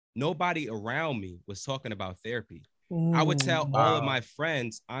nobody around me was talking about therapy. I would Ooh, tell all of wow. my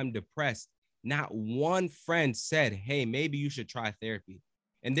friends I'm depressed. Not one friend said, "Hey, maybe you should try therapy."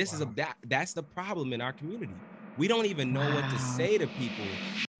 And this is Wow. that's the problem in our community. We don't even know what to Wow. say to people.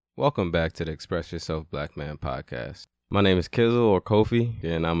 Welcome back to the Express Yourself Black Man podcast. My name is Kizzle or Kofi,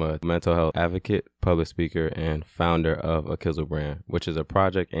 and I'm a mental health advocate, public speaker, and founder of a Kizzle brand, which is a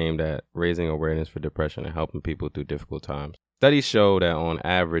project aimed at raising awareness for depression and helping people through difficult times. Studies show that on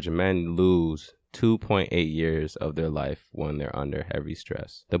average, men lose 2.8 years of their life when they're under heavy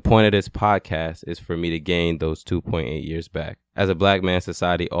stress. The point of this podcast is for me to gain those 2.8 years back. As a black man,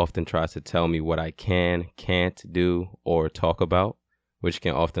 society often tries to tell me what I can't do, or talk about, which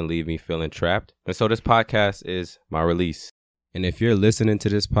can often leave me feeling trapped. And so this podcast is my release. And if you're listening to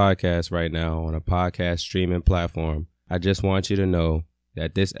this podcast right now on a podcast streaming platform, I just want you to know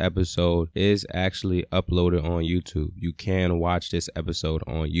that this episode is actually uploaded on YouTube. You can watch this episode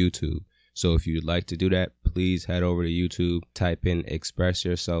on YouTube. So if you'd like to do that, please head over to YouTube, type in Express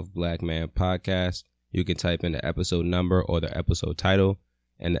Yourself Black Man Podcast. You can type in the episode number or the episode title,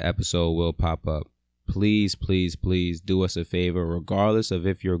 and the episode will pop up. Please, please, please do us a favor, regardless of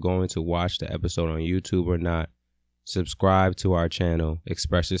if you're going to watch the episode on YouTube or not. Subscribe to our channel,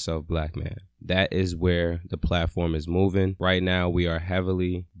 Express Yourself Black Man. That is where the platform is moving. Right now, we are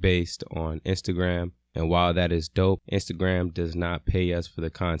heavily based on Instagram. And while that is dope, Instagram does not pay us for the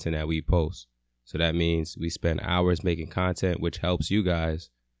content that we post. So that means we spend hours making content, which helps you guys,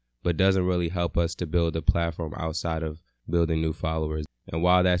 but doesn't really help us to build a platform outside of building new followers. And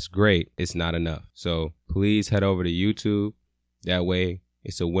while that's great, it's not enough. So please head over to YouTube. That way,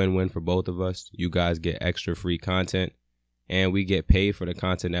 it's a win-win for both of us. You guys get extra free content, and we get paid for the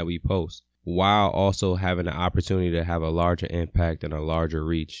content that we post, while also having the opportunity to have a larger impact and a larger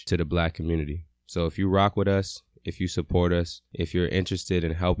reach to the black community. So if you rock with us, if you support us, if you're interested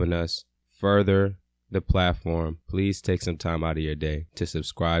in helping us further the platform, please take some time out of your day to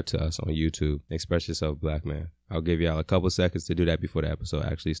subscribe to us on YouTube. Express Yourself Black Man. I'll give y'all a couple seconds to do that before the episode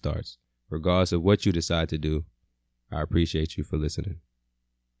actually starts. Regardless of what you decide to do, I appreciate you for listening.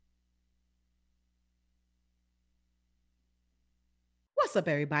 What's up,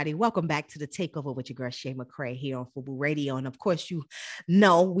 everybody? Welcome back to the Takeover with your girl, Shay McCray, here on Fubu Radio. And of course, you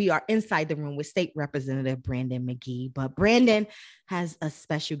know we are inside the room with State Representative Brandon McGee. But Brandon has a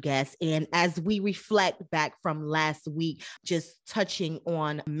special guest. And as we reflect back from last week, just touching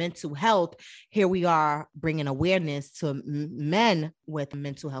on mental health, here we are bringing awareness to men with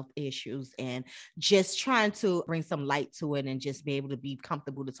mental health issues and just trying to bring some light to it and just be able to be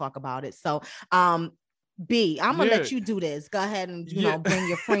comfortable to talk about it. So, B, I'm gonna let you do this. Go ahead and bring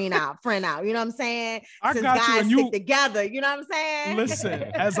your friend out. You know what I'm saying? I Since got guys you. And you stick together. You know what I'm saying? listen,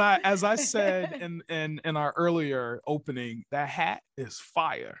 as I said in our earlier opening, that hat is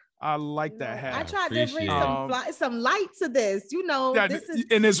fire. I like that hat. I tried to bring some light to this. This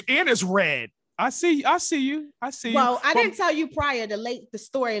is and it's red. I see you. Well, I didn't tell you prior the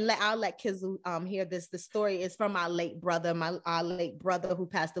story. I'll let Kizzle hear this. The story is from our late brother, our late brother who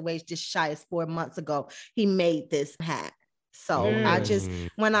passed away just shy of 4 months ago. He made this hat. So I just,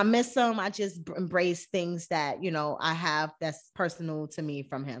 when I miss him, I just embrace things that, I have that's personal to me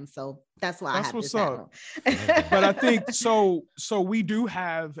from him. So that's why I have this hat on. But I think so we do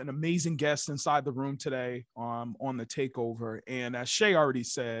have an amazing guest inside the room today on the takeover. And as Shay already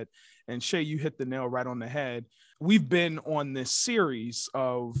said, and Shay, you hit the nail right on the head. We've been on this series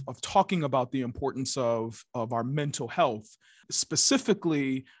of talking about the importance of our mental health,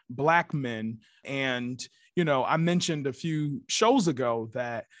 specifically Black men. And, I mentioned a few shows ago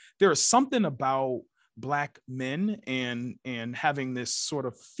that there is something about Black men and having this sort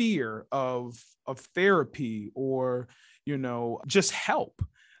of fear of therapy or, just help.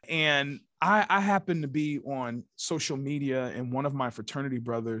 And I happened to be on social media, and one of my fraternity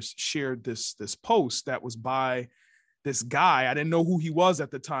brothers shared this post that was by this guy. I didn't know who he was at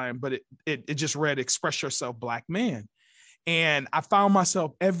the time, but it just read, "Express Yourself Black Man." And I found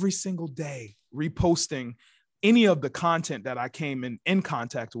myself every single day reposting any of the content that I came in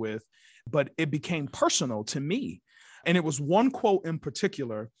contact with, but it became personal to me. And it was one quote in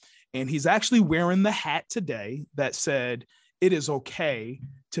particular, and he's actually wearing the hat today that said, "It is okay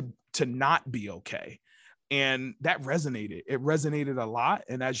to not be okay." And that resonated. It resonated a lot.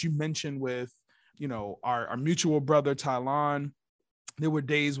 And as you mentioned with, our mutual brother, Tylon, there were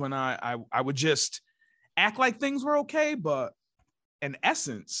days when I would just act like things were okay, but in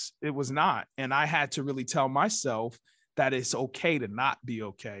essence, it was not. And I had to really tell myself that it's okay to not be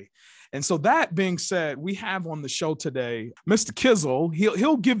okay. And so that being said, we have on the show today, Mr. Kizzle.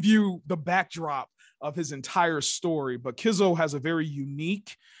 He'll give you the backdrop of his entire story, but Kizzo has a very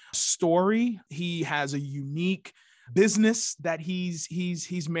unique story. He has a unique business that he's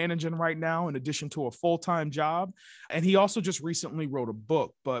managing right now in addition to a full-time job, and he also just recently wrote a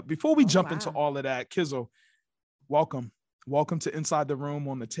book. But before we jump into all of that, Kizzo, welcome to Inside the Room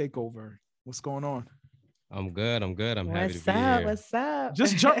on the Takeover. What's going on? I'm good. I'm happy to be here. What's up?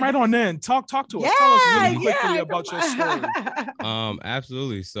 Just jump right on in. Talk to us. Tell us really quickly about your story.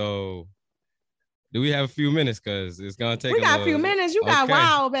 Absolutely. So do we have a few minutes? Because it's gonna take. We got a few minutes. You got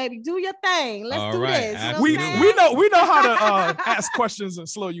wow, baby. Do your thing. Let's do this. We know how to ask questions and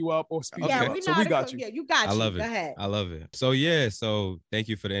slow you up or speed you up. So we got you. Yeah, you got you. I love it. Go ahead. I love it. So thank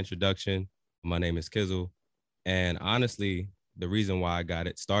you for the introduction. My name is Kizzle, and honestly, the reason why I got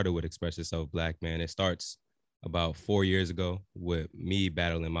it started with Express Yourself Black Man, it starts about 4 years ago with me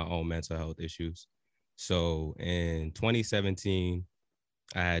battling my own mental health issues. So in 2017,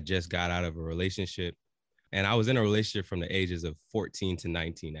 I had just got out of a relationship, and I was in a relationship from the ages of 14 to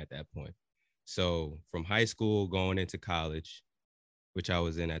 19 at that point. So from high school going into college, which I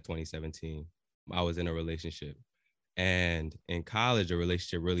was in at 2017, I was in a relationship. And in college, the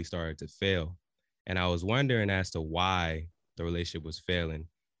relationship really started to fail. And I was wondering as to why the relationship was failing.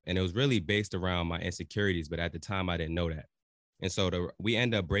 And it was really based around my insecurities, but at the time I didn't know that. And so we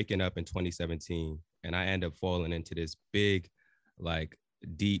end up breaking up in 2017, and I end up falling into this big, like,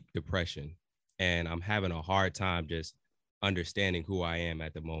 deep depression. And I'm having a hard time just understanding who I am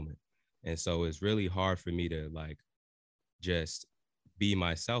at the moment. And so it's really hard for me to, like, just be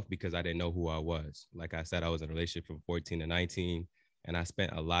myself because I didn't know who I was. Like I said, I was in a relationship from 14 to 19, and I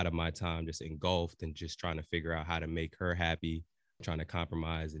spent a lot of my time just engulfed and just trying to figure out how to make her happy, trying to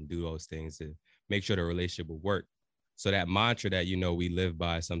compromise and do those things to make sure the relationship would work. So that mantra that, we live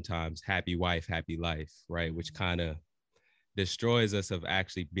by sometimes, happy wife, happy life, right? Which kind of destroys us of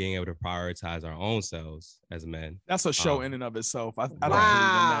actually being able to prioritize our own selves as men. That's a show in and of itself. I don't believe in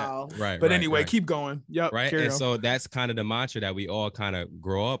that. Right. But anyway, keep going. Yep. Right. And so that's kind of the mantra that we all kind of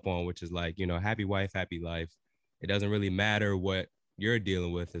grow up on, which is like, happy wife, happy life. It doesn't really matter what you're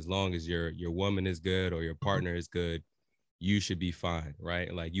dealing with, as long as your woman is good or your partner is good, you should be fine,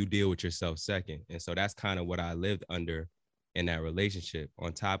 right? Like, you deal with yourself second. And so that's kind of what I lived under in that relationship,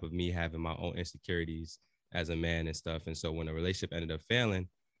 on top of me having my own insecurities as a man and stuff. And so when the relationship ended up failing,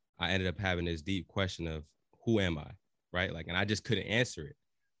 I ended up having this deep question of, who am I, right? Like, and I just couldn't answer it.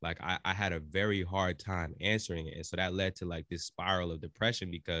 Like, I had a very hard time answering it. And so that led to, like, this spiral of depression,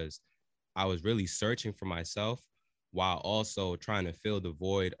 because I was really searching for myself while also trying to fill the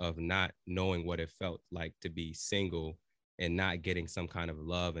void of not knowing what it felt like to be single and not getting some kind of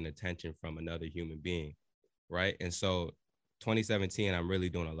love and attention from another human being, right? And so 2017, I'm really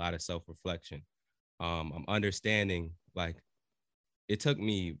doing a lot of self-reflection. I'm understanding, like, it took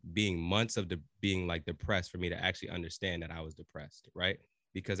me being months of being like depressed for me to actually understand that I was depressed, right?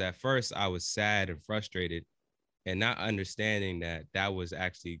 Because at first I was sad and frustrated and not understanding that was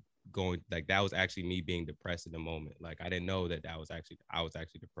actually me being depressed in the moment. Like, I didn't know that I was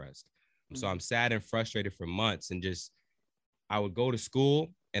actually depressed. So I'm sad and frustrated for months, and just, I would go to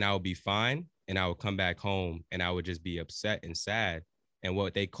school and I would be fine, and I would come back home and I would just be upset and sad. And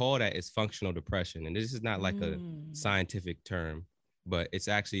what they call that is functional depression. And this is not like a scientific term, but it's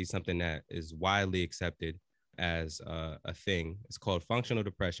actually something that is widely accepted as a thing. It's called functional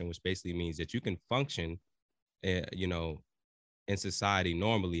depression, which basically means that you can function, in society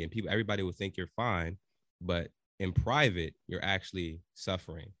normally, and everybody will think you're fine, but in private, you're actually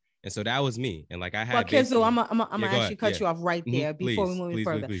suffering. And so that was me. And like, I had. Well, Kizzle, I'm gonna actually cut you off right there before we move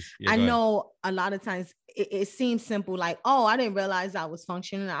further. Yeah, I know a lot of times it seems simple, like, oh, I didn't realize I was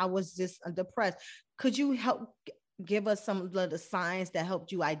functioning. I was just depressed. Could you help give us some of the signs that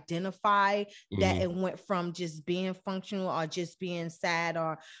helped you identify that it went from just being functional or just being sad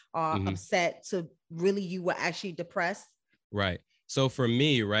or upset to really you were actually depressed? Right. So for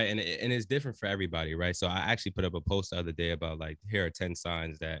me, right, and it's different for everybody, right? So I actually put up a post the other day about, like, here are 10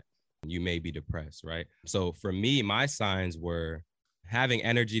 signs that you may be depressed, right? So for me, my signs were having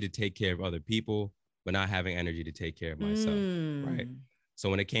energy to take care of other people, but not having energy to take care of myself, right? So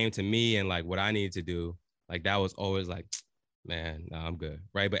when it came to me and, like, what I needed to do, like, that was always like, man, no, I'm good,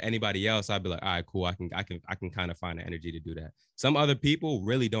 right? But anybody else, I'd be like, all right, cool, I can kind of find the energy to do that. Some other people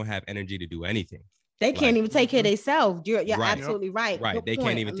really don't have energy to do anything. They can't even take care of themselves. You're right. absolutely right. Right. Good they point.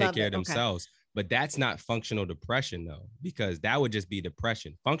 Can't even take care of themselves. Okay. But that's not functional depression, though, because that would just be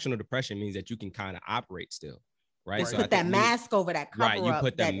depression. Functional depression means that you can kind of operate still, right? So put that mask over that cover. Right. You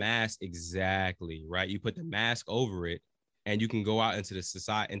put the mask, exactly, right? You put the mask over it, and you can go out into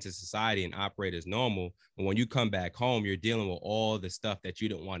society and operate as normal. But when you come back home, you're dealing with all the stuff that you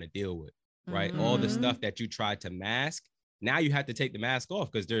don't want to deal with. right? All the stuff that you tried to mask, now you have to take the mask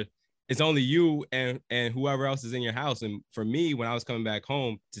off because it's only you and whoever else is in your house. And for me, when I was coming back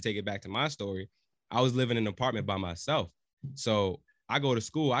home, to take it back to my story, I was living in an apartment by myself. So I go to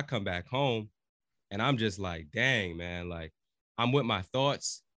school, I come back home, and I'm just like, dang, man, like I'm with my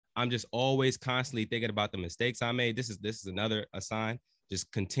thoughts. I'm just always constantly thinking about the mistakes I made. This is another sign. Just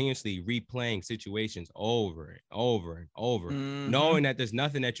continuously replaying situations over and over and over, knowing that there's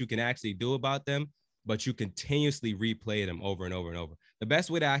nothing that you can actually do about them, but you continuously replay them over and over and over. The best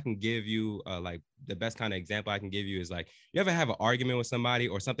way that I can give you, like the best kind of example I can give you is like, you ever have an argument with somebody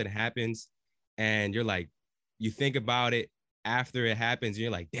or something happens and you're like, you think about it after it happens and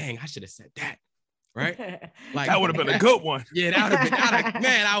you're like, dang, I should have said that. Right? Like that would have been a good one. Yeah, that would have been,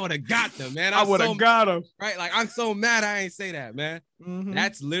 man, I would have got them, man. I would have got them. Right? Like, I'm so mad I ain't say that, man.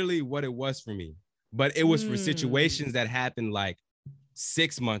 That's literally what it was for me. But it was for situations that happened like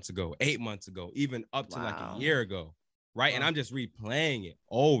 6 months ago, 8 months ago, even up to like a year ago. Right? And I'm just replaying it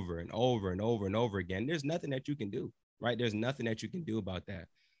over and over and over and over again. There's nothing that you can do, right? There's nothing that you can do about that.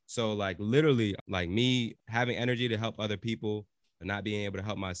 So like literally, like me having energy to help other people and not being able to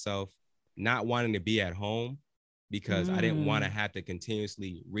help myself, not wanting to be at home because I didn't want to have to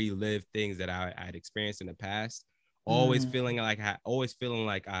continuously relive things that I had experienced in the past. Always feeling like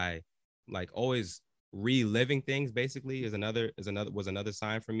always reliving things basically was another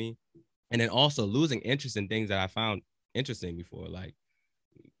sign for me. And then also losing interest in things that I found interesting before, like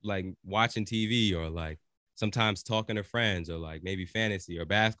watching TV or like sometimes talking to friends or like maybe fantasy or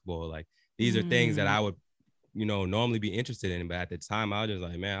basketball. Like these are things that I would normally be interested in. But at the time, I was just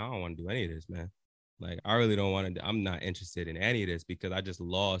like, man, I don't want to do any of this, man. Like, I really don't want to, I'm not interested in any of this because I just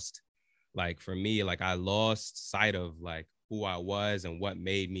lost, like, for me, like, I lost sight of, like, who I was and what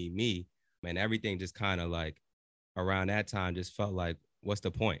made me me. And everything just kind of, like, around that time just felt like, what's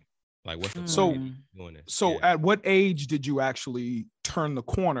the point? Like, what's the point of doing this? So at what age did you actually turn the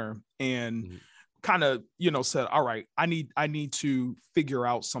corner and kind of, said, all right, I need to figure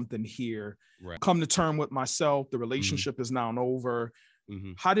out something here. Right. Come to term with myself. The relationship is now over.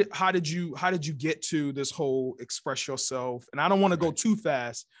 How did you get to this whole express yourself? And I don't want to go too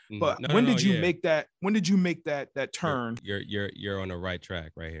fast, but when did you make that turn? You're on the right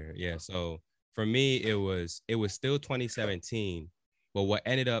track right here. Yeah. So for me, it was still 2017, but what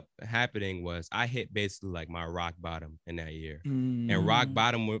ended up happening was I hit basically like my rock bottom in that year. And rock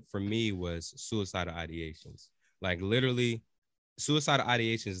bottom for me was suicidal ideations. Like literally, suicidal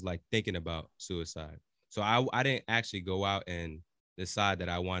ideations is like thinking about suicide. So I didn't actually go out and decide that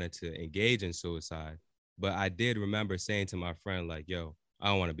I wanted to engage in suicide, but I did remember saying to my friend, like, yo, I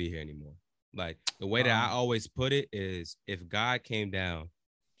don't want to be here anymore. Like the way that I always put it is, if God came down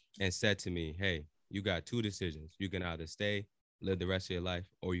and said to me, hey, you got two decisions. You can either stay, live the rest of your life,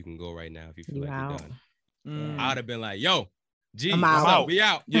 or you can go right now if you feel like you're done. I would have been like, yo, G, I'm out. We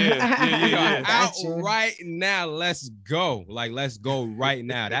out. Yeah. Out right now. Let's go. Like, let's go right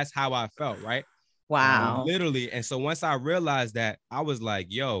now. That's how I felt, right? Wow. Literally. And so once I realized that, I was like,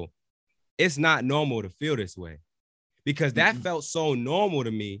 yo, it's not normal to feel this way, because that felt so normal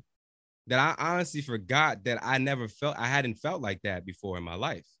to me that I honestly forgot that I hadn't felt like that before in my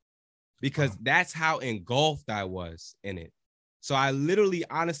life, because that's how engulfed I was in it. So I literally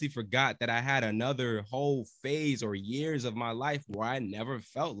honestly forgot that I had another whole phase or years of my life where I never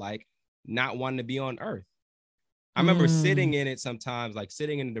felt like not wanting to be on earth. I remember sitting in it sometimes, like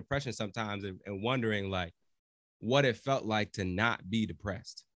sitting in the depression sometimes and wondering like what it felt like to not be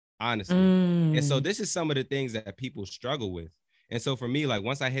depressed, honestly. And so this is some of the things that people struggle with. And so for me, like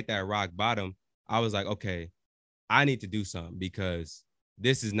once I hit that rock bottom, I was like, okay, I need to do something, because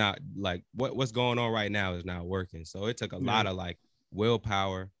this is not like what's going on right now is not working. So it took a lot of like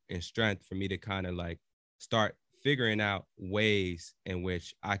willpower and strength for me to kind of like start figuring out ways in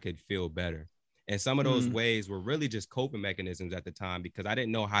which I could feel better. And some of those ways were really just coping mechanisms at the time, because I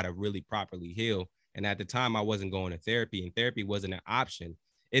didn't know how to really properly heal. And at the time I wasn't going to therapy, and therapy wasn't an option.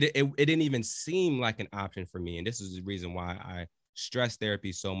 It didn't even seem like an option for me. And this is the reason why I stress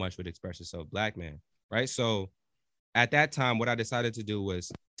therapy so much with Express Yourself Black Man, right? So at that time, what I decided to do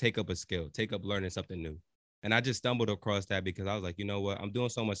was take up a skill, take up learning something new. And I just stumbled across that because I was like, you know what? I'm doing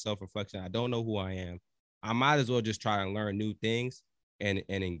so much self-reflection. I don't know who I am. I might as well just try and learn new things and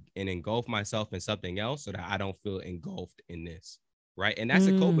engulf myself in something else so that I don't feel engulfed in this, right? And that's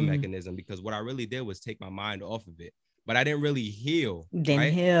a coping mechanism, because what I really did was take my mind off of it. But I didn't really heal.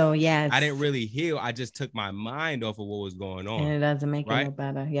 Heal, yes. I didn't really heal. I just took my mind off of what was going on. And it doesn't make it no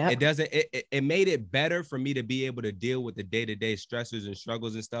better. Yeah. It doesn't. It made it better for me to be able to deal with the day-to-day stressors and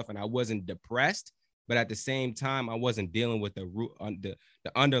struggles and stuff. And I wasn't depressed, But at the same time, I wasn't dealing with the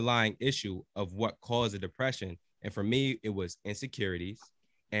underlying issue of what caused the depression. And for me, it was insecurities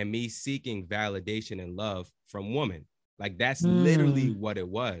and me seeking validation and love from women. Like that's literally what it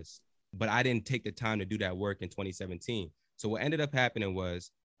was. But I didn't take the time to do that work in 2017. So what ended up happening was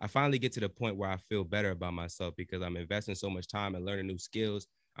I finally get to the point where I feel better about myself because I'm investing so much time and learning new skills.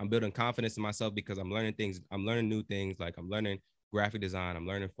 I'm building confidence in myself because I'm learning things. I'm learning new things. Like I'm learning graphic design. I'm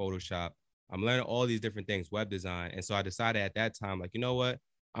learning Photoshop. I'm learning all these different things, web design. And so I decided at that time, like, you know what?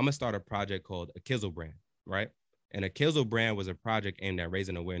 I'm going to start a project called a Kizzle brand, right? And a Kizzle brand was a project aimed at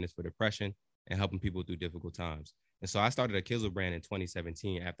raising awareness for depression and helping people through difficult times. And so I started a Kizzle brand in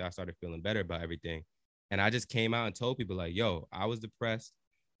 2017 after I started feeling better about everything. And I just came out and told people like, yo, I was depressed.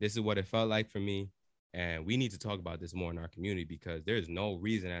 This is what it felt like for me. And we need to talk about this more in our community because there's no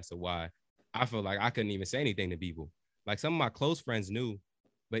reason as to why I feel like I couldn't even say anything to people. Like some of my close friends knew,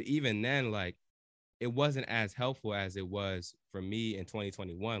 but even then, like it wasn't as helpful as it was for me in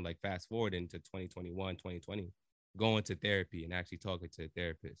 2021, like fast forward into 2021, 2020, going to therapy and actually talking to a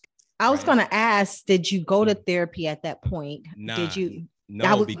therapist. I was going to ask, did you go to therapy at that point? Nah, did you?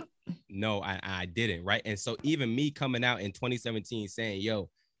 No, I didn't. Right. And so even me coming out in 2017 saying, yo,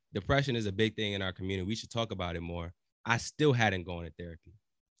 depression is a big thing in our community. We should talk about it more. I still hadn't gone to therapy.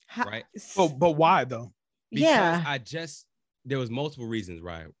 Right. But why though? Because there was multiple reasons,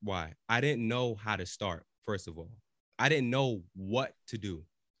 right? Why I didn't know how to start. First of all, I didn't know what to do.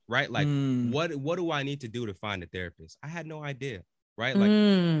 Right. Like what do I need to do to find a therapist? I had no idea. Right. Like,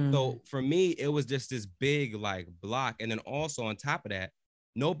 so for me, it was just this big like block. And then also on top of that,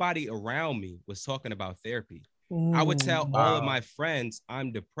 nobody around me was talking about therapy. I would tell all of my friends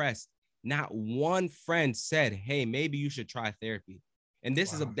I'm depressed. Not one friend said, hey, maybe you should try therapy. And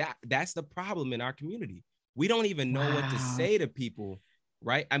this is that's the problem in our community. We don't even know what to say to people.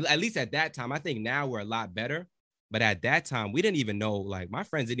 Right. At least at that time, I think now we're a lot better. But at that time, we didn't even know, like my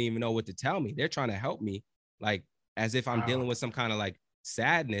friends didn't even know what to tell me. They're trying to help me. Like, as if I'm dealing with some kind of like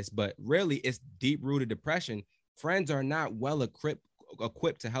sadness, but really it's deep-rooted depression. Friends are not well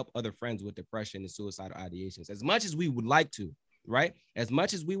equipped to help other friends with depression and suicidal ideations as much as we would like to, right? As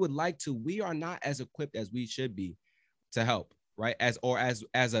much as we would like to, we are not as equipped as we should be to help, right? As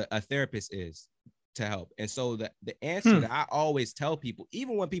a therapist is to help. And so the answer that I always tell people,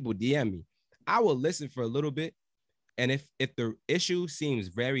 even when people DM me, I will listen for a little bit. And if the issue seems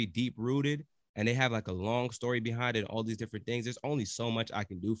very deep-rooted, and they have like a long story behind it, all these different things, there's only so much I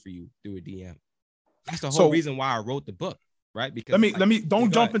can do for you through a DM. That's the whole reason why I wrote the book, right? Because let me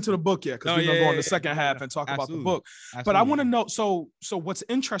don't jump into the book yet, because we're gonna go on the second half and talk about the book. Absolutely. But I want to know, so what's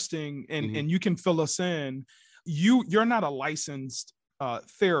interesting, and you can fill us in, you're not a licensed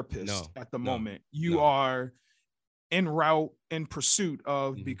therapist at the moment. You are en route, in pursuit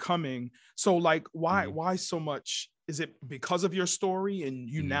of becoming. So like, why so much? Is it because of your story and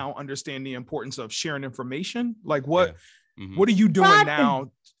you now understand the importance of sharing information? Like what are you doing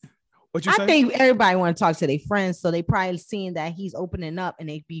now? What you say? I think everybody want to talk to their friends, so they probably seeing that he's opening up and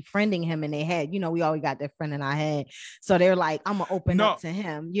they befriending him in their head. You know, we always got that friend in our head, so they're like, "I'm gonna open up to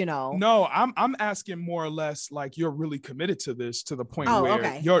him." You know, no, I'm asking more or less like you're really committed to this to the point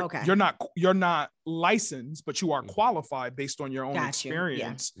where you're not licensed, but you are qualified based on your own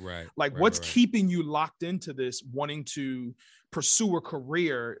experience. Yeah. Right. Like, what's keeping you locked into this, wanting to pursue a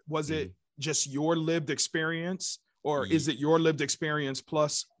career? Was it just your lived experience? Or is it your lived experience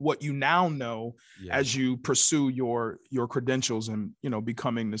plus what you now know as you pursue your credentials and, you know,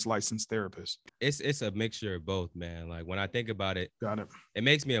 becoming this licensed therapist? It's a mixture of both, man. Like when I think about it, it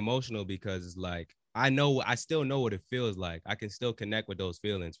makes me emotional because it's like, I still know what it feels like. I can still connect with those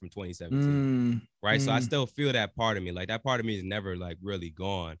feelings from 2017, right? So I still feel that part of me. Like that part of me is never like really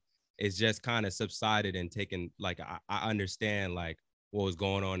gone. It's just kind of subsided and taken, like, I understand like what was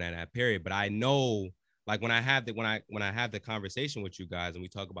going on in that period, but I know, like when I have the conversation with you guys and we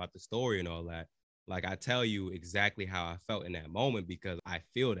talk about the story and all that, like I tell you exactly how I felt in that moment because I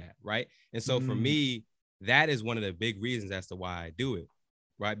feel that, right? And so for me, that is one of the big reasons as to why I do it,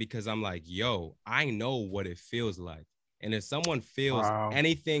 right? Because I'm like, yo, I know what it feels like. And if someone feels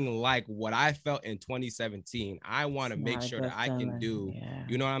anything like what I felt in 2017, I want to make sure that I can do,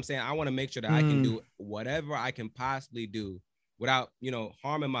 you know what I'm saying? I want to make sure that I can do whatever I can possibly do without, you know,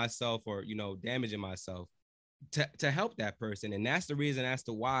 harming myself or, you know, damaging myself to help that person. And that's the reason as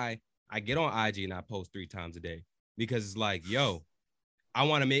to why I get on IG and I post 3 times a day, because it's like, yo, I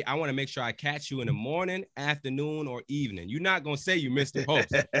want to make sure I catch you in the morning, afternoon, or evening. You're not going to say you missed the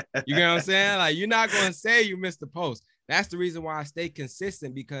post. You know what I'm saying? Like, you're not going to say you missed the post. That's the reason why I stay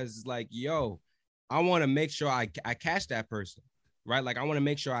consistent, because it's like, yo, I want to make sure I catch that person. right? Like I want to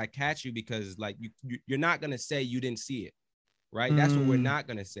make sure I catch you because like you're not going to say you didn't see it, right? That's what we're not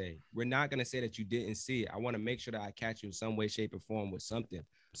going to say. We're not going to say that you didn't see it. I want to make sure that I catch you in some way, shape, or form with something.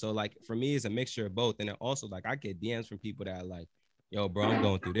 So like for me, it's a mixture of both. And then also like I get DMs from people that are like, yo, bro, I'm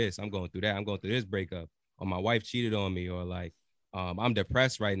going through this. I'm going through that. I'm going through this breakup. Or my wife cheated on me. Or like, I'm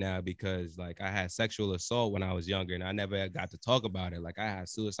depressed right now because like I had sexual assault when I was younger and I never got to talk about it. Like I had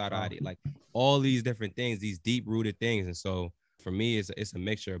suicidal ideation, like all these different things, these deep rooted things. And so for me, it's a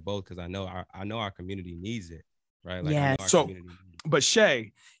mixture of both because I know our community needs it, right? Like I know our community needs it. But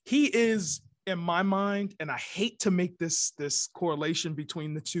Shay, he is in my mind, and I hate to make this correlation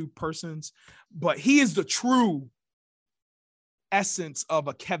between the two persons, but he is the true essence of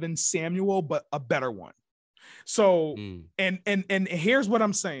a Kevin Samuel, but a better one. So, and here's what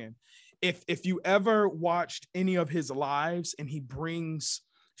I'm saying. If you ever watched any of his lives and he brings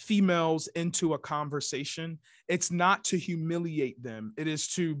females into a conversation, it's not to humiliate them. It is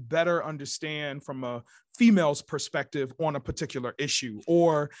to better understand from a female's perspective on a particular issue,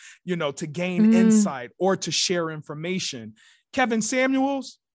 or, you know, to gain insight or to share information. Kevin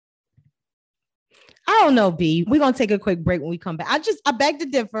Samuels, I don't know, B. We're going to take a quick break when we come back. I beg to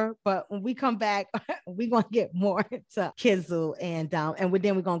differ, but when we come back, we're going to get more into Kizzle and then we're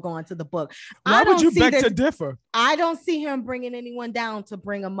going to go on to the book. Why would you beg to differ? I don't see him bringing anyone down to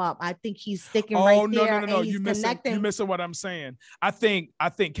bring him up. I think he's sticking right there. No. You're missing what I'm saying. I think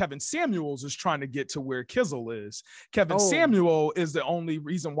Kevin Samuels is trying to get to where Kizzle is. Kevin Samuel is the only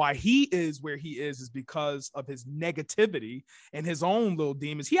reason why he is where he is because of his negativity and his own little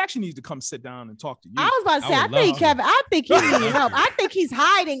demons. He actually needs to come sit down and talk to you. I was about to say, I think he needs help. I think he's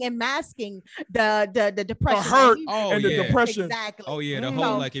hiding and masking the depression, the hurt, and the depression. Exactly. Oh yeah, the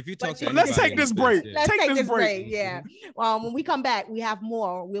whole like if you talk to anybody, let's take this break. Let's take this break. Yeah. When we come back, we have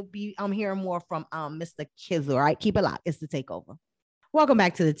more. I'm hearing more from Mr. Kizzle. All right, keep it locked. It's the takeover. Welcome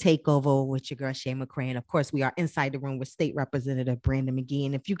back to the takeover with your girl Shay McCray. And of course, we are inside the room with State Representative Brandon McGee.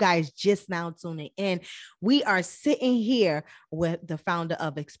 And if you guys just now tuning in, we are sitting here with the founder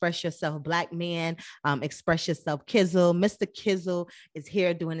of Express Yourself Black Man, Express Yourself Kizzle. Mr. Kizzle is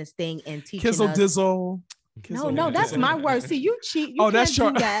here doing his thing and teaching Kizzle us. Dizzle. No, that's my word. See, you cheat. You can't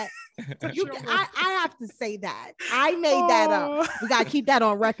do that. I have to say that. I made that up. We got to keep that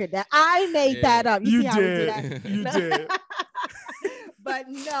on record that I made that up. You see how we do that? You did. But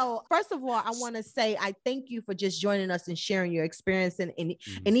no, first of all, I want to say I thank you for just joining us and sharing your experience and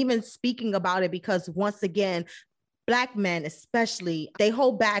even speaking about it, because once again, Black men especially, they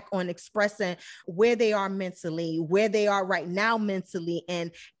hold back on expressing where they are mentally, where they are right now mentally,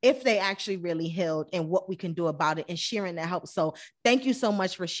 and if they actually really healed and what we can do about it and sharing that help. So thank you so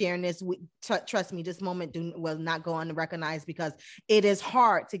much for sharing this. Trust me, this moment will not go unrecognized because it is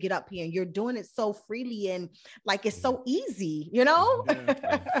hard to get up here and you're doing it so freely and like it's so easy, you know?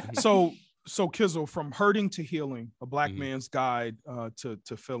 Yeah. So Kizzle, from hurting to healing, a Black man's guide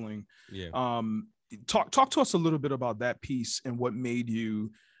to filling. Yeah. Talk to us a little bit about that piece and what made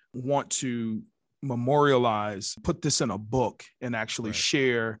you want to memorialize, put this in a book and actually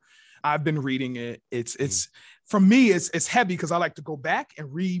share. I've been reading it. It's for me, it's heavy because I like to go back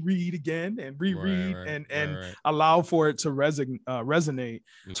and reread again and reread and allow for it to resonate.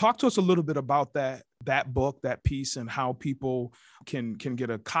 Talk to us a little bit about that book, that piece, and how people can get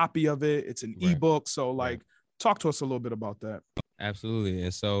a copy of it. It's an ebook. So talk to us a little bit about that. Absolutely.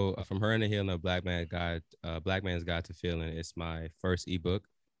 And so from Hurting to Healing, a Black Man's Guide to Feeling, it's my first ebook.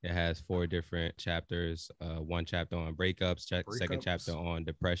 It has 4 different chapters, 1 chapter on breakups, second chapter on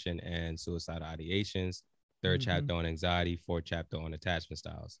depression and suicidal ideations, 3rd chapter on anxiety, 4th chapter on attachment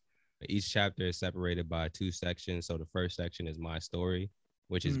styles. Each chapter is separated by 2 sections. So the first section is my story,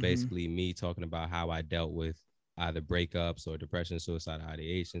 which is basically me talking about how I dealt with either breakups or depression, suicidal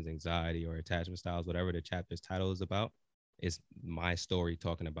ideations, anxiety, or attachment styles, whatever the chapter's title is about. It's my story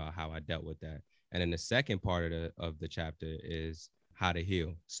talking about how I dealt with that. And then the second part of the chapter is how to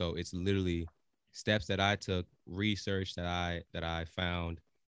heal. So it's literally steps that I took, research that I found,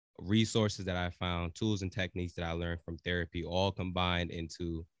 resources that I found, tools and techniques that I learned from therapy, all combined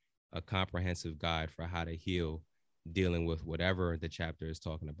into a comprehensive guide for how to heal, dealing with whatever the chapter is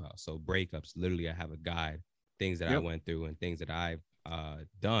talking about. So breakups, literally I have a guide, things that I went through and things that I've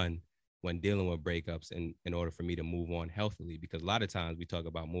done when dealing with breakups in order for me to move on healthily. Because a lot of times we talk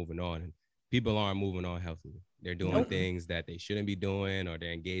about moving on and people aren't moving on healthily. They're doing things that they shouldn't be doing, or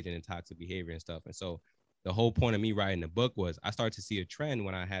they're engaging in toxic behavior and stuff. And so the whole point of me writing the book was I started to see a trend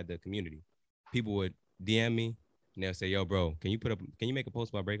when I had the community. People would DM me and they'll say, yo, bro, can you make a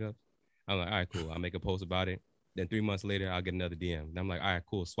post about breakups? I'm like, all right, cool. I'll make a post about it. Then 3 months later, I'll get another DM. And I'm like, all right,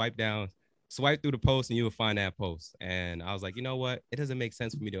 cool. Swipe down, swipe through the post and you will find that post. And I was like, you know what? It doesn't make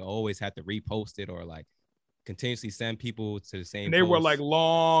sense for me to always have to repost it or like continuously send people to the same And they post. were like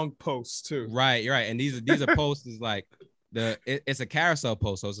long posts too. Right. And these are posts is like it's a carousel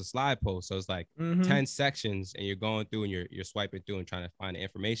post, so it's a slide post. So it's like 10 sections and you're going through and you're swiping through and trying to find the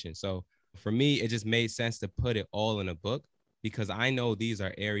information. So for me, it just made sense to put it all in a book because I know these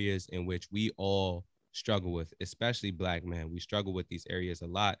are areas in which we all struggle with, especially Black men. We struggle with these areas a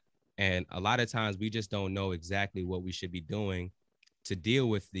lot. And a lot of times we just don't know exactly what we should be doing to deal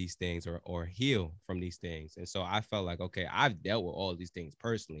with these things or heal from these things. And so I felt like, okay, I've dealt with all these things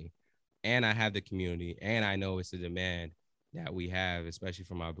personally, and I have the community, and I know it's a demand that we have, especially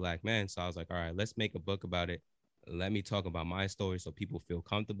from our Black men. So I was like, all right, let's make a book about it. Let me talk about my story so people feel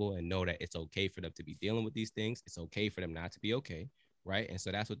comfortable and know that it's okay for them to be dealing with these things. It's okay for them not to be okay, right? And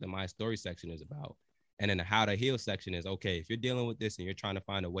so that's what the My Story section is about. And then the How to Heal section is, okay, if you're dealing with this and you're trying to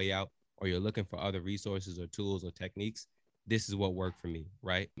find a way out, or you're looking for other resources or tools or techniques, this is what worked for me,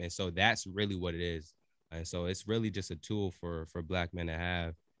 right? And so that's really what it is. And so it's really just a tool for Black men to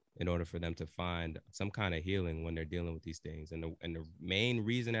have in order for them to find some kind of healing when they're dealing with these things. And the main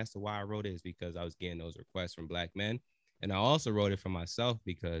reason as to why I wrote it is because I was getting those requests from Black men. And I also wrote it for myself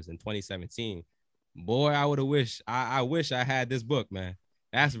because in 2017, boy, I would have wished, I wish I had this book, man.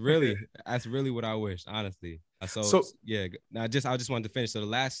 That's really what I wish, honestly. So yeah, I just wanted to finish. So the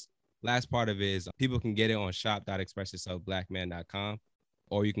last part of it is people can get it on shop.expressyourselfblackman.com,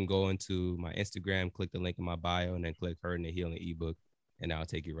 or you can go into my Instagram, click the link in my bio, and then click Her in the Healing ebook, and I'll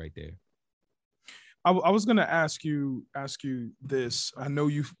take you right there. I was going to ask you this. I know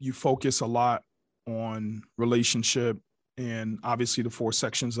you focus a lot on relationship and obviously the 4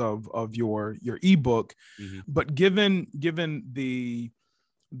 sections of your ebook, but given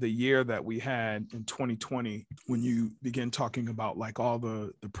the year that we had in 2020, when you begin talking about like all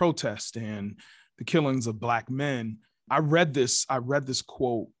the protests and the killings of Black men, I read this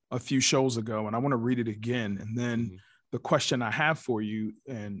quote a few shows ago, and I want to read it again. And then the question I have for you,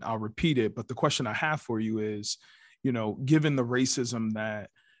 and I'll repeat it, but the question I have for you is, given the racism that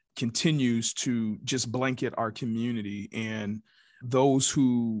continues to just blanket our community and those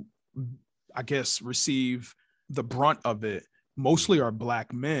who, I guess, receive the brunt of it, mostly are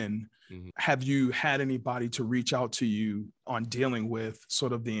Black men. Have you had anybody to reach out to you on dealing with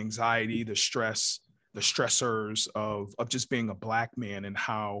sort of the anxiety, the stress, the stressors of just being a Black man, and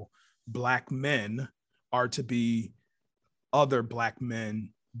how Black men are to be other Black men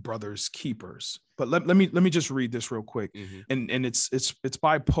brothers keepers? But let me just read this real quick. And it's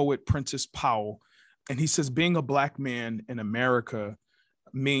by poet Prentice Powell, and he says, being a Black man in America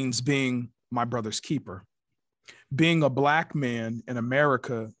means being my brother's keeper. Being a Black man in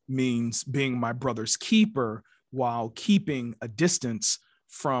America means being my brother's keeper while keeping a distance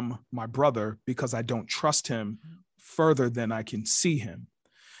from my brother because I don't trust him further than I can see him.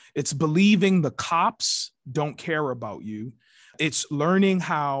 It's believing the cops don't care about you. It's learning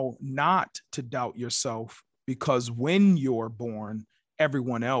how not to doubt yourself because when you're born,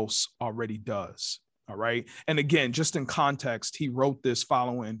 everyone else already does. All right. And again, just in context, he wrote this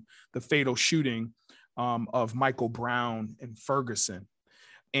following the fatal shooting of Michael Brown in Ferguson.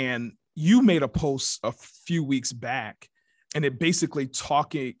 And you made a post a few weeks back, and it basically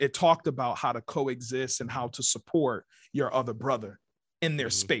talked about how to coexist and how to support your other brother in their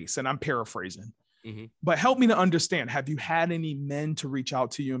space. And I'm paraphrasing. But help me to understand, have you had any men to reach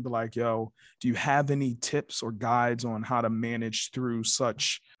out to you and be like, yo, do you have any tips or guides on how to manage through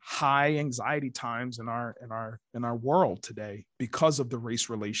such high anxiety times in our world today because of the race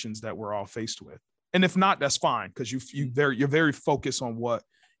relations that we're all faced with? And if not, that's fine, because you're very focused on what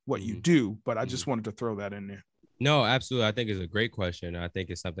you do. But I just wanted to throw that in there. No, absolutely. I think it's a great question. I think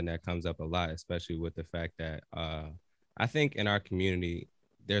it's something that comes up a lot, especially with the fact that I think in our community,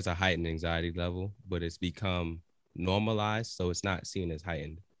 there's a heightened anxiety level, but it's become normalized. So it's not seen as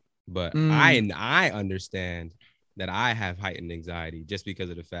heightened. But I understand that I have heightened anxiety just because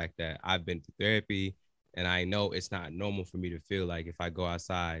of the fact that I've been to therapy, and I know it's not normal for me to feel like if I go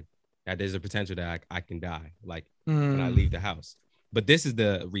outside, that there's a potential that I can die, like when I leave the house. But this is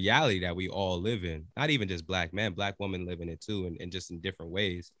the reality that we all live in. Not even just Black men, Black women live in it too, and just in different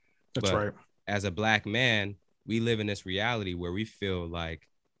ways. That's right. As a Black man, we live in this reality where we feel like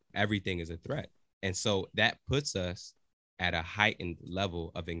everything is a threat. And so that puts us at a heightened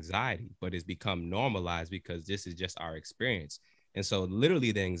level of anxiety, but it's become normalized because this is just our experience. And so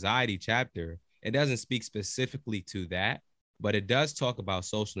literally the anxiety chapter, it doesn't speak specifically to that, but it does talk about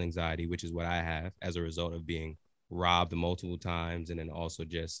social anxiety, which is what I have as a result of being robbed multiple times. And then also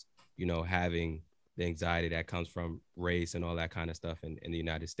just, having the anxiety that comes from race and all that kind of stuff in the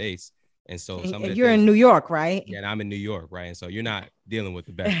United States. And so some of the you're things, in New York, right? yeah, and I'm in New York, right? And so you're not dealing with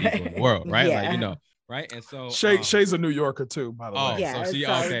the best people in the world, right? Yeah. Like, you know, right? And so Shay's a New Yorker too, by the way. Yeah, so she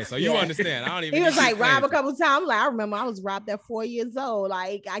so, okay. So you yeah. understand. I don't even He was need to like explain robbed a it to you. couple times. Like, I remember I was robbed at 4 years old.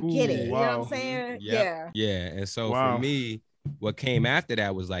 Like, I get Ooh, it. You know wow. what I'm saying? Yep. Yeah. Yeah. And so for Wow. me, what came after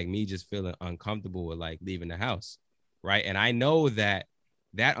that was like me just feeling uncomfortable with like leaving the house. Right. And I know that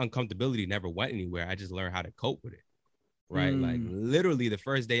uncomfortability never went anywhere. I just learned how to cope with it. Right. Like literally the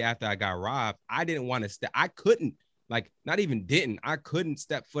first day after I got robbed, I didn't want to step. I couldn't, like, not even didn't. I couldn't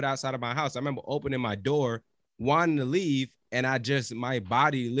step foot outside of my house. I remember opening my door, wanting to leave. And my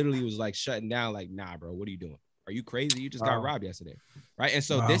body literally was like shutting down. Like, nah, bro, what are you doing? Are you crazy? You just got robbed yesterday. Right. And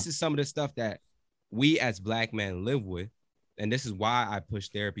so this is some of the stuff that we as Black men live with. And this is why I push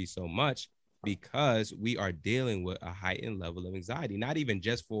therapy so much, because we are dealing with a heightened level of anxiety, not even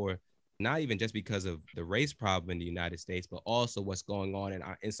just because of the race problem in the United States, but also what's going on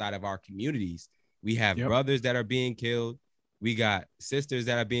inside of our communities. We have brothers that are being killed. We got sisters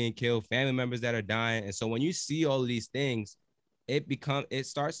that are being killed, family members that are dying. And so when you see all of these things, it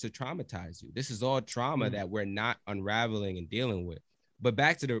starts to traumatize you. This is all trauma that we're not unraveling and dealing with. But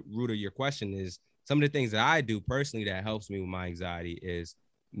back to the root of your question is some of the things that I do personally that helps me with my anxiety is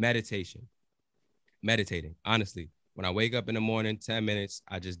meditating. Honestly, when I wake up in the morning, 10 minutes,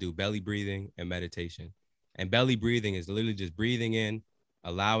 I just do belly breathing and meditation. And belly breathing is literally just breathing in,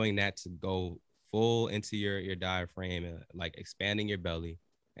 allowing that to go full into your diaphragm, and like expanding your belly,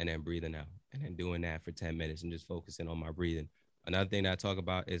 and then breathing out, and then doing that for 10 minutes and just focusing on my breathing. Another thing that I talk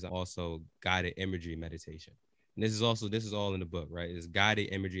about is also guided imagery meditation. And this is all in the book, right? It's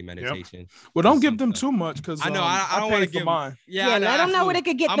guided imagery meditation. Yep. Well, don't give them too much, because I know I don't want to give mine. Yeah, let them know where they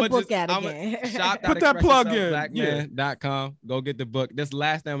could get the book at again. Put that plug in. Blackman.com. Go get the book. This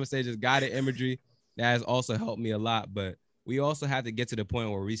last thing I'm gonna say, just guided imagery. That has also helped me a lot. But we also have to get to the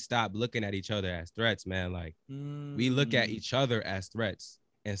point where we stop looking at each other as threats, man. Like we look at each other as threats.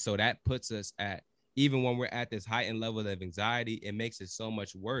 And so that puts us at, even when we're at this heightened level of anxiety, it makes it so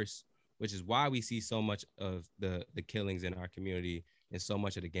much worse, which is why we see so much of the killings in our community, and so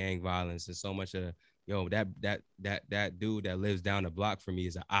much of the gang violence, and so much of, that dude that lives down the block from me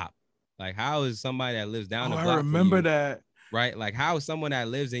is an op. Like, how is somebody that lives down the block I remember from you, that. right? Like, how is someone that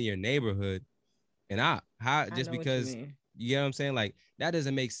lives in your neighborhood an op? How, just because, you know what I'm saying? Like, that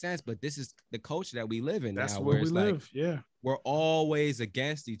doesn't make sense, but this is the culture that we live in now. That's where we live. Like, we're always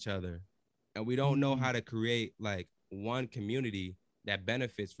against each other, and we don't know how to create like one community that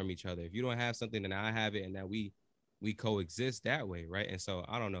benefits from each other. If you don't have something, then I have it, and that we coexist that way, right? And so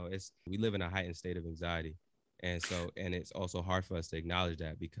I don't know, we live in a heightened state of anxiety, and it's also hard for us to acknowledge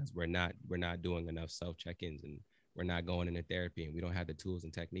that, because we're not doing enough self check-ins, and we're not going into therapy, and we don't have the tools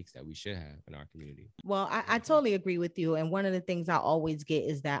and techniques that we should have in our community. Well, I totally agree with you. And one of the things I always get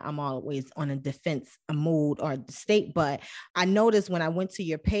is that I'm always on a defense mood or state. But I noticed when I went to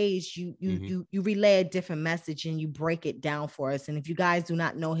your page, you relay a different message and you break it down for us. And if you guys do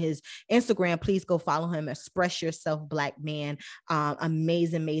not know his Instagram, please go follow him. Express Yourself Black Man.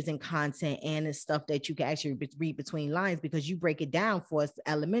 Amazing content, and it's stuff that you can actually read between lines, because you break it down for us the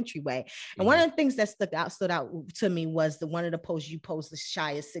elementary way. And one of the things that stood out to me was one of the posts you posted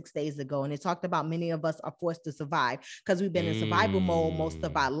shy of 6 days ago, and it talked about many of us are forced to survive because we've been in survival mode most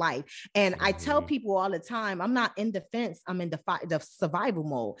of our life. And I tell people all the time, I'm not in defense, I'm in the survival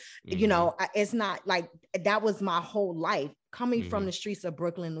mode. You know, it's not like that was my whole life. Coming from the streets of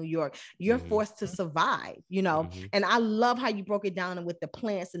Brooklyn, New York, you're forced to survive, you know. And I love how you broke it down with the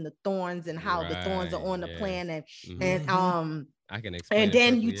plants and the thorns, and how the thorns are on the plant, and I can explain. And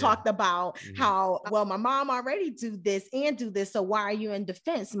then you talked about how, well, my mom already do this, so why are you in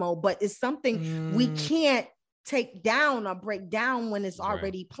defense mode? But it's something we can't take down or break down when it's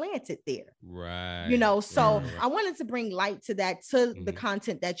already planted there. Right. You know, so I wanted to bring light to that, to the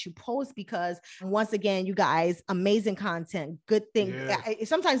content that you post, because once again, you guys, amazing content, good thing.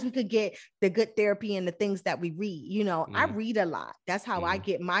 Sometimes we could get the good therapy and the things that we read. You know, I read a lot. That's how I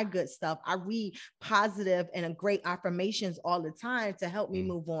get my good stuff. I read positive and great affirmations all the time to help me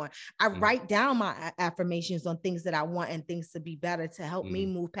move on. I write down my affirmations on things that I want and things to be better, to help me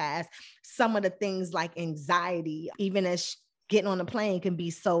move past some of the things like anxiety. Even as getting on a plane can be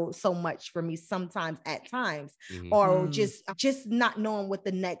so much for me sometimes at times, or just not knowing what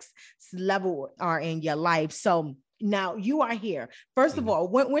the next level are in your life. So now you are here. First of all,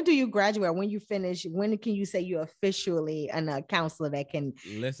 when do you graduate? When you finish? When can you say you're officially a counselor that can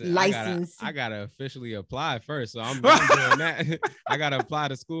license? I gotta officially apply first, so I'm doing that. I gotta apply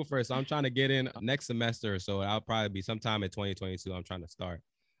to school first. So I'm trying to get in next semester, so I'll probably be sometime in 2022. I'm trying to start.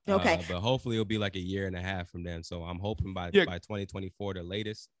 Okay. But hopefully it'll be like a year and a half from then. So I'm hoping by 2024, the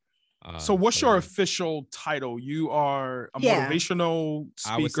latest. So what's your yeah. official title? You are a motivational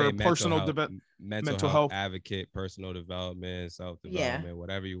I would say speaker, personal development, mental health advocate, personal development, self-development,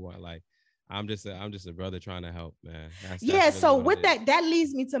 whatever you want. Like, I'm just a brother trying to help, man. That's really so what with that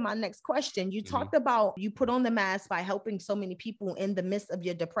leads me to my next question. You talked about you put on the mask by helping so many people in the midst of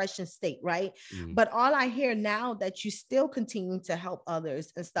your depression state, right? But all I hear now that you still continue to help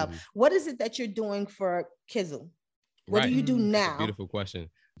others and stuff. What is it that you're doing for Kizzle? What do you do now? That's a beautiful question.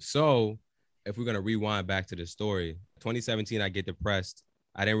 So if we're going to rewind back to the story, 2017, I get depressed.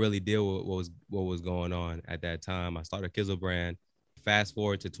 I didn't really deal with what was going on at that time. I started Kizzle brand. Fast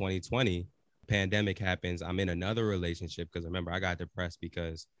forward to 2020, pandemic happens. I'm in another relationship because remember, I got depressed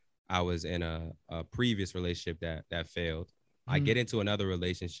because I was in a previous relationship that failed. I get into another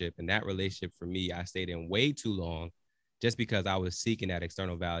relationship, and that relationship for me, I stayed in way too long just because I was seeking that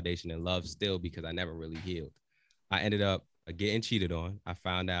external validation and love still because I never really healed. I ended up getting cheated on. I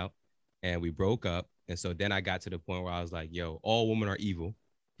found out and we broke up. And so then I got to the point where I was like, yo, all women are evil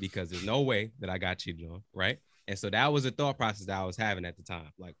because there's no way that I got cheated on. Right. And so that was a thought process that I was having at the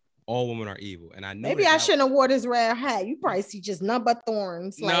time. Like, all women are evil. And I knew maybe I shouldn't have wore this red hat. You probably see just none but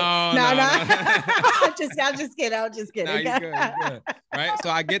thorns. Like, no. I'm just kidding. I'm just kidding. No, you're good. Right. So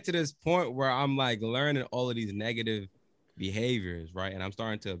I get to this point where I'm like learning all of these negative behaviors. Right. And I'm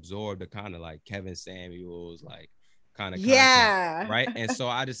starting to absorb the kind of like Kevin Samuels, like kind of content, right. And so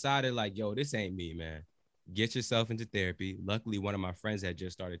I decided like, yo, this ain't me, man. Get yourself into therapy. Luckily, one of my friends had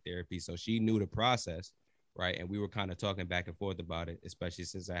just started therapy, so she knew the process. Right. And we were kind of talking back and forth about it, especially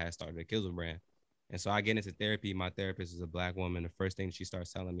since I had started a Kizzle brand. And so I get into therapy. My therapist is a Black woman. The first thing she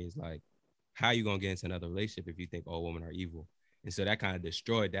starts telling me is like, how are you going to get into another relationship if you think all women are evil? And so that kind of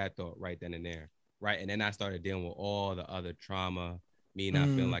destroyed that thought right then and there. Right. And then I started dealing with all the other trauma, me not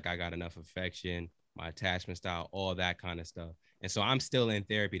feeling like I got enough affection, my attachment style, all that kind of stuff. And so I'm still in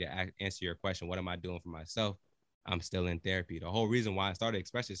therapy to answer your question. What am I doing for myself? I'm still in therapy. The whole reason why I started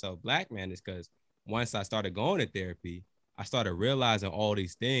Express Yourself Black Man is because once I started going to therapy, I started realizing all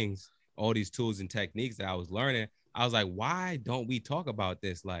these things, all these tools and techniques that I was learning. I was like, why don't we talk about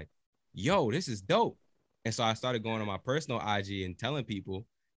this? Like, yo, this is dope. And so I started going on my personal IG and telling people.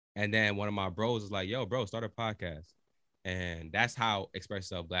 And then one of my bros was like, yo, bro, start a podcast. And that's how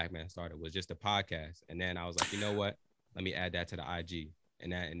Express Yourself Black Man started, was just a podcast. And then I was like, you know what? Let me add that to the IG.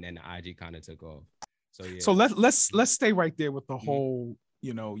 And then the IG kind of took off. So yeah. So let's stay right there with the whole,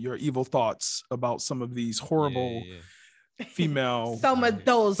 you know, your evil thoughts about some of these horrible female, some of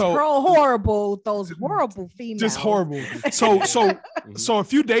those horrible females, just horrible. So a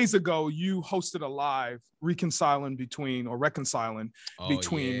few days ago, you hosted a live reconciling between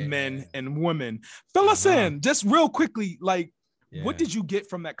men and women. Fill us in just real quickly, like what did you get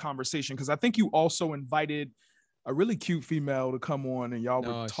from that conversation? Because I think you also invited a really cute female to come on and y'all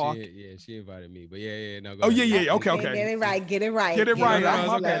would talk. She invited me, but no. Okay. Get it right.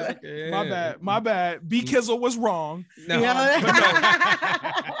 My bad. B Kizzle was wrong.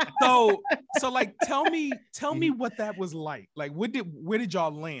 So like, tell me what that was like. Like, where did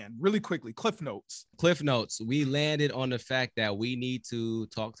y'all land? Really quickly, Cliff Notes. We landed on the fact that we need to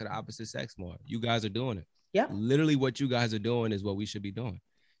talk to the opposite sex more. You guys are doing it. Yeah. Literally, what you guys are doing is what we should be doing.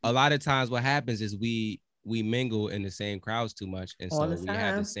 A lot of times, what happens is we mingle in the same crowds too much. And so we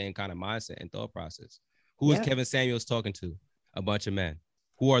have the same kind of mindset and thought process. Who is Kevin Samuels talking to? A bunch of men.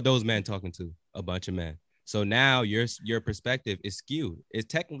 Who are those men talking to? A bunch of men. So now your perspective is skewed. It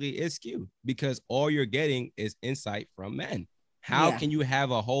technically is skewed because all you're getting is insight from men. How can you have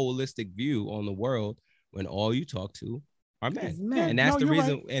a holistic view on the world when all you talk to are men? And that's the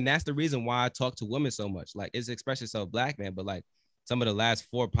reason. Right. And that's the reason why I talk to women so much. Like, it's Express Yourself Black Man, but like, some of the last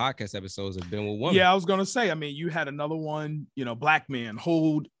 4 podcast episodes have been with women. Yeah, I was going to say, I mean, you had another one, you know, Black men,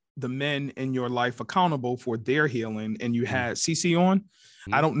 hold the men in your life accountable for their healing. And you had CC on.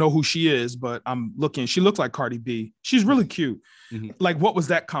 I don't know who she is, but I'm looking. She looks like Cardi B. She's really cute. Like, what was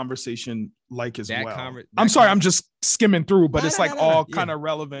that conversation like as well? I'm sorry, I'm just skimming through, but it's all kind of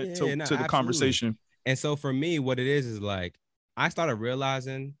relevant to the conversation. And so for me, what it is like, I started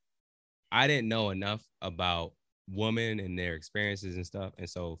realizing I didn't know enough about women and their experiences and stuff. And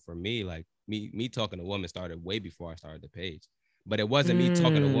so for me, like me talking to women started way before I started the page. But it wasn't me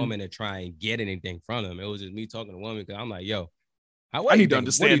talking to women to try and get anything from them. It was just me talking to women because I'm like, yo, I need to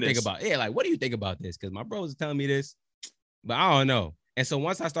understand. What do you think about? Yeah, like, what do you think about this? Because my bros are telling me this, but I don't know. And so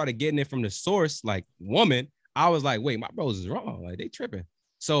once I started getting it from the source, like woman, I was like, wait, my bros is wrong. Like, they tripping.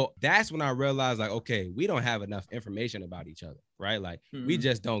 So that's when I realized, like, okay, we don't have enough information about each other, right? Like, we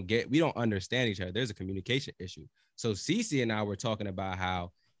just don't understand each other. There's a communication issue. So Cece and I were talking about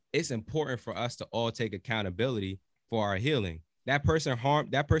how it's important for us to all take accountability for our healing. that person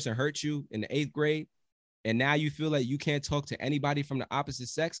hurt you in the 8th grade, and now you feel like you can't talk to anybody from the opposite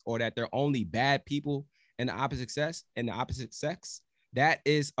sex, or that they're only bad people in the opposite sex, that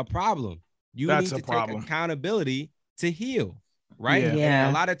is a problem. You need to take accountability to heal, right? Yeah.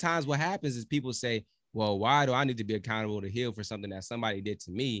 And a lot of times what happens is people say, well, why do I need to be accountable to heal for something that somebody did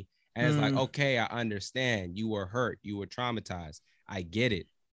to me? And it's like, okay, I understand. You were hurt. You were traumatized. I get it,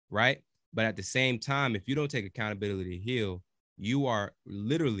 right? But at the same time, if you don't take accountability to heal, you are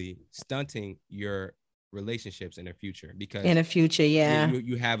literally stunting your relationships in the future, because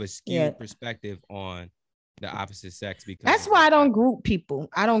you have a skewed perspective on the opposite sex. Because that's why I don't group people.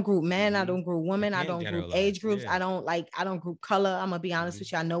 I don't group men. I don't group women. I don't group age groups. I don't group color. I'm gonna be honest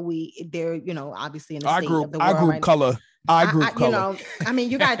with you. I know they're, obviously in the state of the world. I group color. I group color. I mean,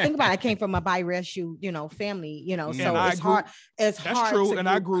 you got to think about it. I came from a biracial, family, so it's hard. It's hard. That's true. And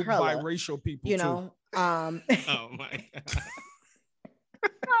I group biracial people too. Oh my God.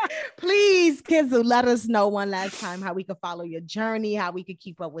 Please, Kizu, let us know one last time how we can follow your journey, how we could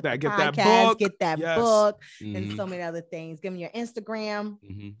keep up with the podcast, get that book, and so many other things. Give me your Instagram.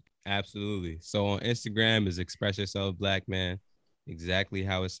 Absolutely. So on Instagram is Express Yourself Black Man. Exactly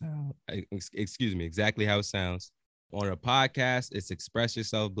how it sounds. Exactly how it sounds. On a podcast, it's Express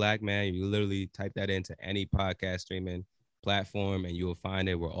Yourself Black Man. You literally type that into any podcast streaming platform and you will find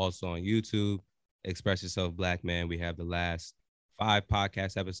it. We're also on YouTube, Express Yourself Black Man. We have the last 5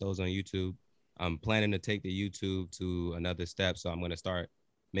 podcast episodes on YouTube. I'm planning to take the YouTube to another step. So I'm going to start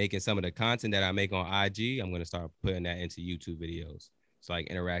making some of the content that I make on IG. I'm going to start putting that into YouTube videos. So like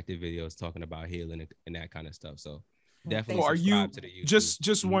interactive videos talking about healing and that kind of stuff. So definitely subscribe to the YouTube.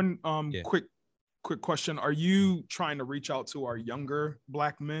 Just one quick question. Are you trying to reach out to our younger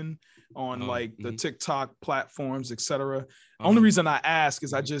Black men on the TikTok platforms, etc.? Only reason I ask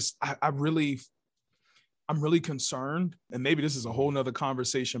is I'm really concerned, and maybe this is a whole nother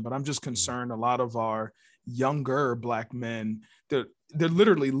conversation, but I'm just concerned a lot of our younger Black men, they're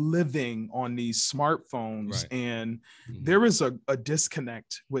literally living on these smartphones, and there is a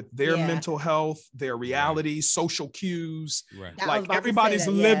disconnect with their mental health, their reality, social cues. Like everybody's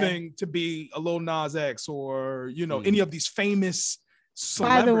living to be a Lil Nas X or, any of these famous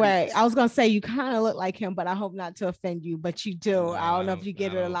celebrities. By the way, I was gonna say you kind of look like him, but I hope not to offend you. But you do. No, I don't know if you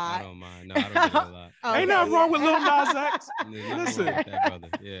get it a lot. I don't mind. No, I don't get it a lot. Ain't nothing wrong with Lil Nas X. Listen, that brother.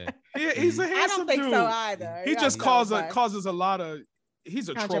 Yeah, he's a handsome dude. I don't think so either. He just causes a lot of. He's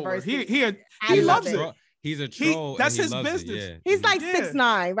a troller. He loves it. He's a troll. That's his business. He's like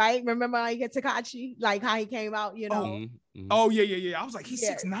 6'9", right? Remember how he get Tekashi, like how he came out, Oh yeah. I was like, he's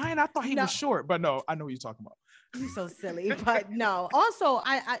 6'9". I thought he was short, but no, I know what you're talking about. You're so silly, but no. Also,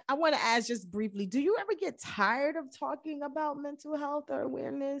 I want to ask just briefly, do you ever get tired of talking about mental health or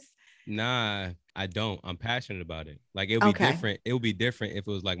awareness? Nah, I don't. I'm passionate about it. Like it'll be different. It would be different if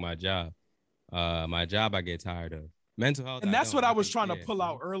it was like my job. My job I get tired of. Mental health. And that's what I was trying to pull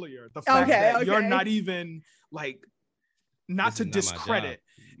out earlier. The fact that you're not even not to discredit.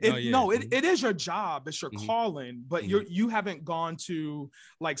 It is your job. It's your calling, but you haven't gone to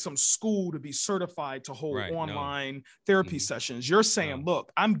some school to be certified to hold online therapy sessions. You're saying,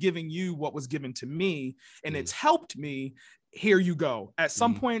 look, I'm giving you what was given to me and it's helped me. Here you go. At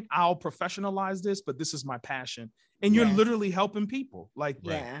some point, I'll professionalize this, but this is my passion. And you're literally helping people.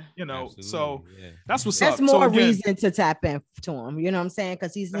 Absolutely. So that's what's up. That's more reason to tap into him. You know what I'm saying?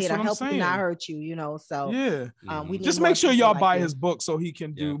 Because he's here to help you, not hurt you, So we just make sure y'all buy his book so he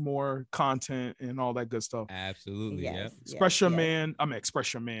can do more content and all that good stuff. Absolutely. Express your man.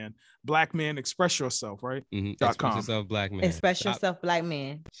 Black man, express yourself, right? Express yourself, Black man. Express yourself, Black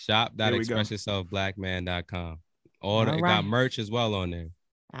man. Shop.expressyourselfblackman.com. Got merch as well on there.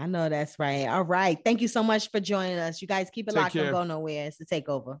 I know that's right. All right. Thank you so much for joining us. You guys keep it locked. Don't go nowhere. It's the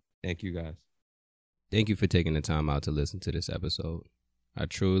takeover. Thank you, guys. Thank you for taking the time out to listen to this episode. I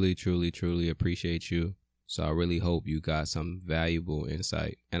truly, truly, truly appreciate you. So I really hope you got some valuable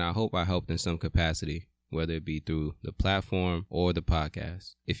insight. And I hope I helped in some capacity, whether it be through the platform or the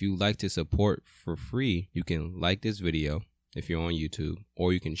podcast. If you like to support for free, you can like this video if you're on YouTube,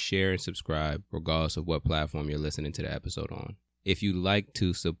 or you can share and subscribe regardless of what platform you're listening to the episode on. If you like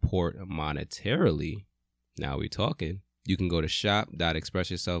to support monetarily, now we're talking, you can go to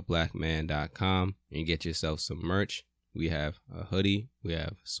shop.expressyourselfblackman.com and get yourself some merch. We have a hoodie, we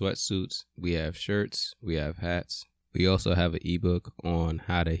have sweatsuits, we have shirts, we have hats. We also have an ebook on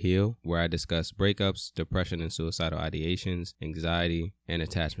how to heal, where I discuss breakups, depression and suicidal ideations, anxiety, and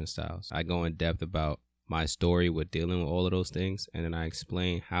attachment styles. I go in depth about my story with dealing with all of those things, and then I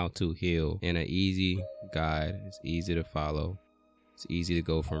explain how to heal in an easy guide. It's easy to follow. It's easy to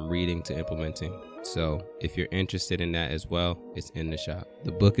go from reading to implementing. So if you're interested in that as well, it's in the shop.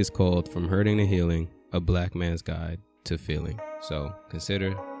 The book is called From Hurting to Healing, A Black Man's Guide to Feeling. So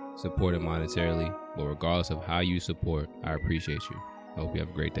consider supporting monetarily, but regardless of how you support, I appreciate you. I hope you have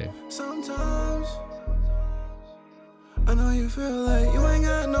a great day. Sometimes I know you feel like you ain't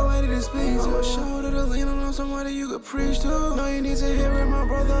got nobody to speak to. A shoulder to lean on somebody you could preach to. No, you need to hear it, my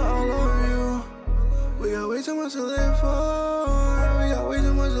brother, I love you. We got way too much to live for. We got way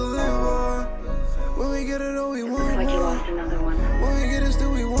too much to live for. When we get it all, we want like more. you lost another one. When we get it,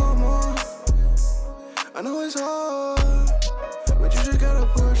 still we want more. I know it's hard, but you just gotta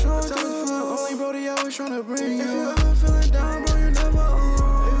push on through. Only Brody always tryna bring you. If you ever feeling down, bro, you're never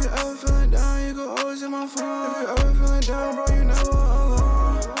alone. If you ever feeling down, you can always hit my phone. If you ever feeling down, bro, you're never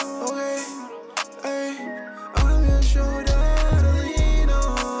alone. Okay, hey, I'm your shoulder to lean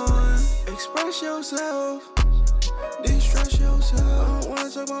on. Express yourself, de-stress yourself. I don't wanna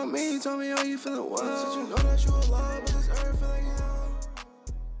talk about me, tell me how you feeling well. Since you know that you alive, but this earth feeling